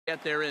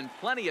Get there in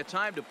plenty of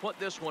time to put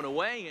this one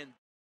away. And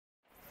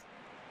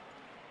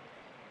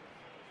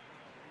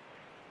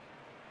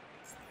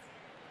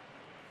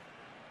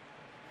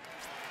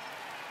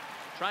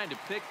trying to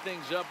pick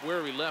things up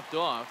where he left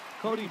off.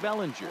 Cody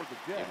Bellinger.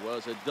 It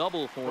was a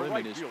double for him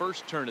in his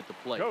first turn at the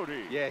plate.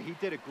 Yeah, he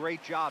did a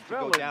great job to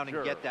go down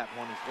and get that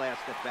one his last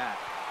at bat.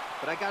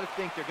 But I got to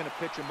think they're going to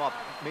pitch him up,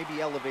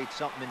 maybe elevate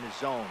something in the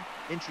zone.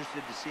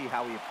 Interested to see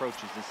how he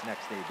approaches this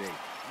next AB.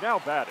 Now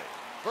batting.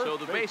 So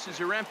the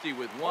bases are empty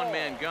with one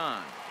man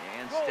gone.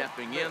 And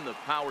stepping in, the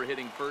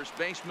power-hitting first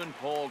baseman,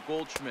 Paul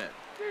Goldschmidt.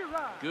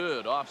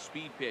 Good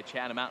off-speed pitch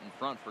had him out in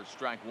front for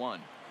strike one.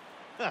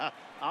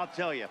 I'll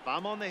tell you, if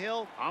I'm on the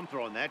hill, I'm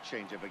throwing that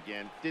changeup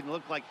again. Didn't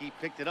look like he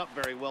picked it up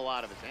very well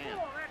out of his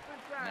hand.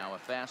 Now a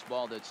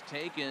fastball that's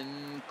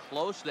taken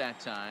close that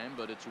time,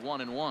 but it's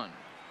 1-1.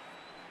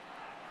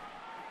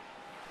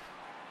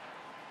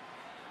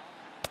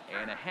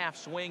 And a half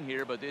swing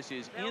here, but this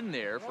is in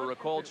there for a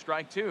called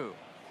strike two.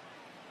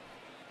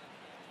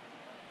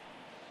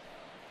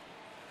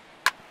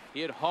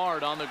 Hit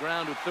hard on the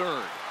ground to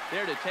third.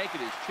 There to take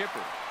it is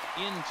Chipper.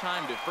 In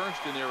time to first,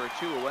 and there are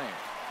two away.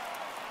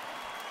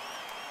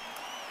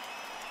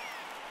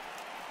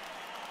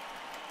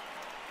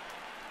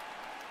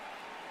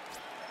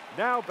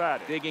 Now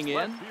batting. Digging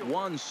in,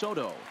 Juan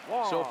Soto.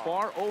 So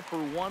far 0 for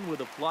 1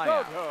 with a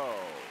flyout.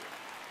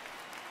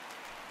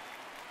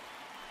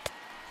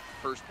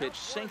 First pitch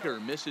sinker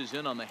misses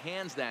in on the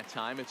hands that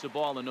time. It's a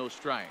ball and no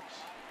strikes.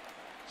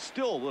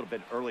 Still a little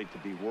bit early to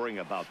be worrying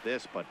about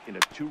this, but in a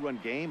two-run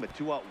game, a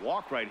two-out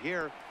walk right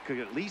here could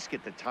at least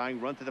get the tying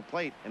run to the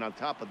plate. And on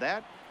top of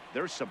that,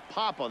 there's some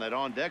pop on that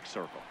on-deck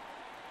circle.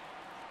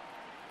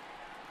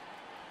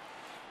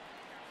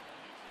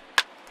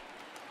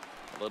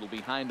 A little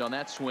behind on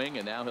that swing,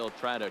 and now he'll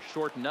try to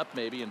shorten up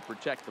maybe and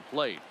protect the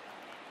plate.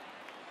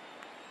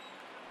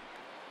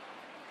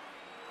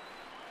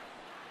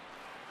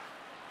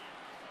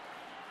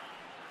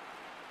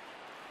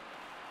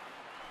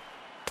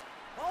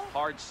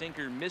 Hard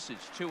sinker misses,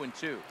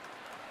 2-2.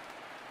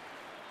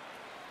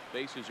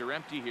 Bases are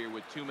empty here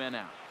with two men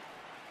out.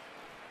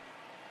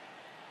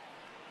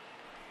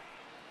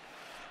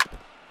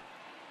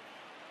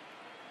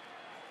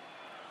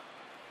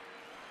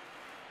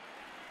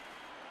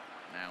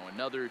 Now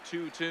another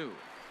 2-2.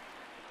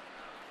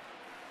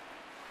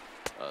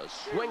 A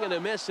swing and a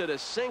miss at a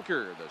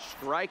sinker.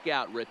 The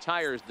strikeout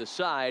retires the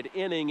side.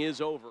 Inning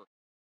is over.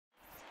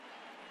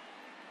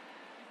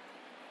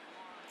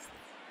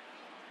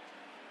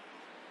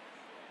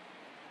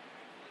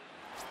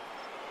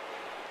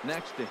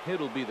 Next to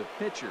hit will be the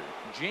pitcher,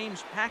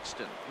 James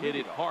Paxton. Hit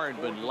it hard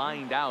but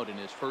lined out in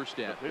his first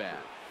at-bat.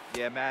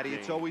 Yeah, Matty,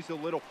 it's always a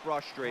little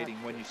frustrating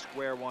when you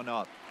square one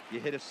up. You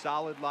hit a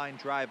solid line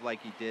drive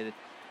like he did,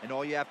 and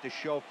all you have to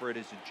show for it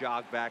is a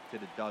jog back to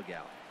the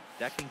dugout.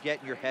 That can get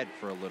in your head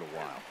for a little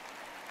while.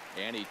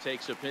 And he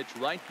takes a pitch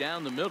right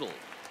down the middle.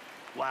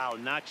 Wow,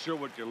 not sure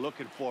what you're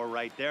looking for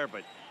right there,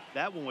 but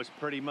that one was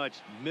pretty much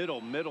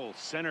middle,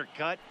 center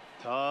cut.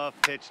 Tough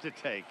pitch to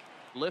take.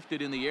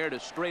 Lifted in the air to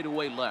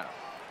straightaway left.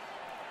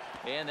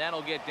 And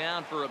that'll get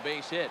down for a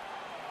base hit.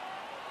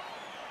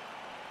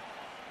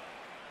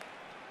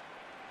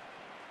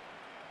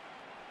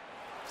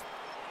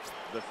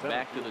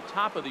 Back to the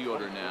top of the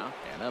order now.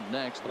 And up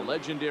next, the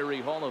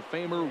legendary Hall of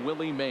Famer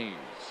Willie Mays.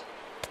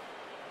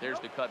 There's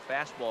the cut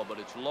fastball, but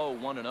it's low,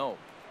 1-0.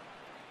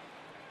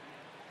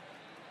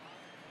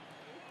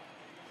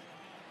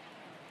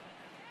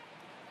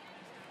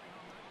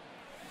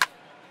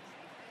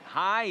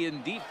 High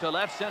and deep to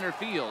left center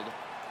field.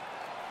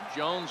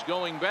 Jones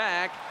going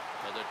back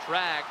to the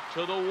track,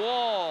 to the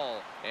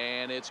wall,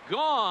 and it's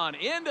gone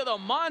into the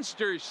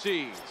monster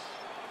seats.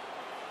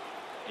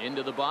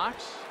 Into the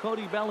box,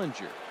 Cody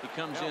Bellinger. He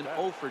comes in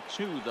 0 for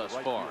 2 thus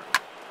far.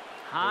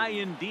 High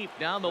and deep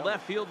down the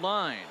left field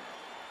line.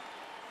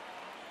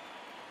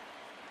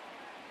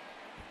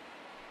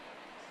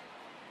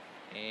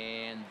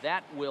 And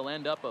that will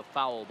end up a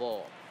foul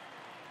ball.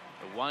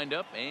 The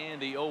windup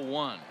and the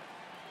 0-1.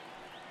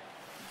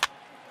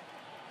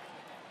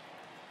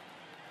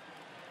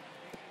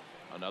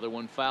 Another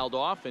one fouled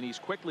off, and he's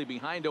quickly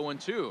behind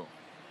 0-2.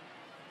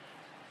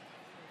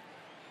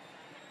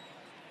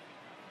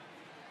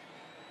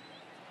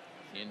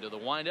 Into the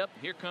windup.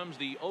 Here comes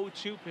the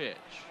 0-2 pitch.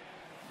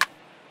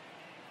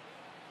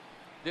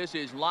 This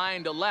is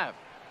line to left,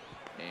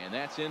 and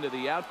that's into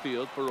the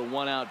outfield for a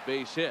one-out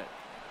base hit.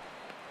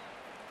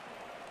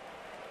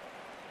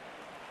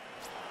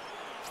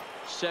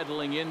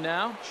 Settling in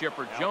now,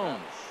 Chipper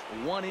Jones.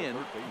 One in,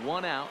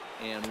 one out,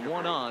 and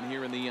one on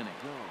here in the inning.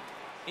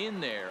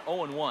 In there,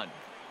 0-1.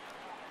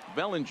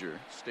 Bellinger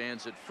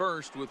stands at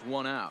first with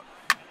one out.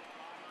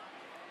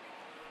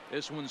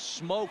 This one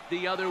smoked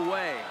the other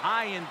way,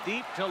 high and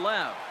deep to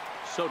left.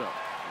 Soto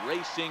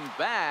racing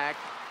back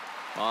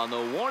on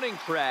the warning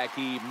track.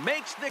 He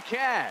makes the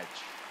catch,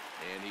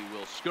 and he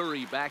will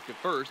scurry back to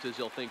first as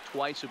he'll think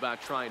twice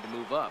about trying to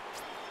move up.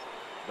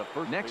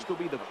 Next will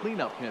be the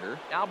cleanup hitter,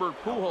 Albert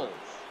Pujols.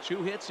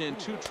 2 hits and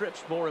 2 trips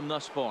for him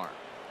thus far.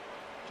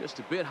 Just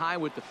a bit high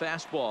with the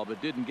fastball,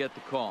 but didn't get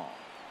the call.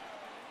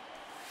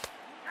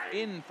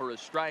 In for a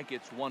strike.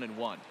 It's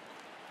 1-1.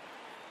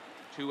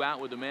 2 out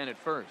with the man at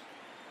first.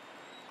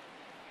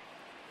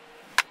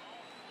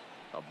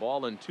 A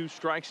ball and 2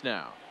 strikes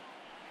now.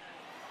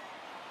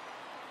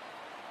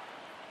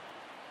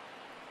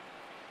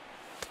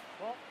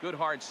 Good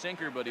hard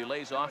sinker, but he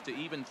lays off to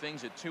even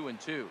things at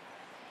 2-2.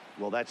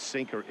 Well, that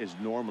sinker is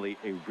normally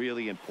a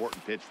really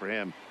important pitch for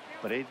him,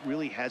 but it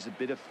really hasn't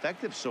been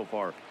effective so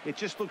far. It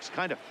just looks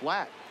kind of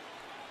flat.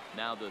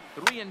 Now the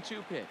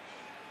 3-2 pitch.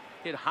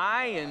 Hit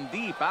high and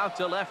deep out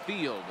to left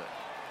field.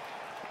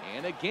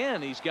 And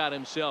again, he's got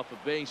himself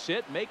a base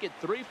hit. Make it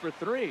 3 for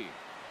 3.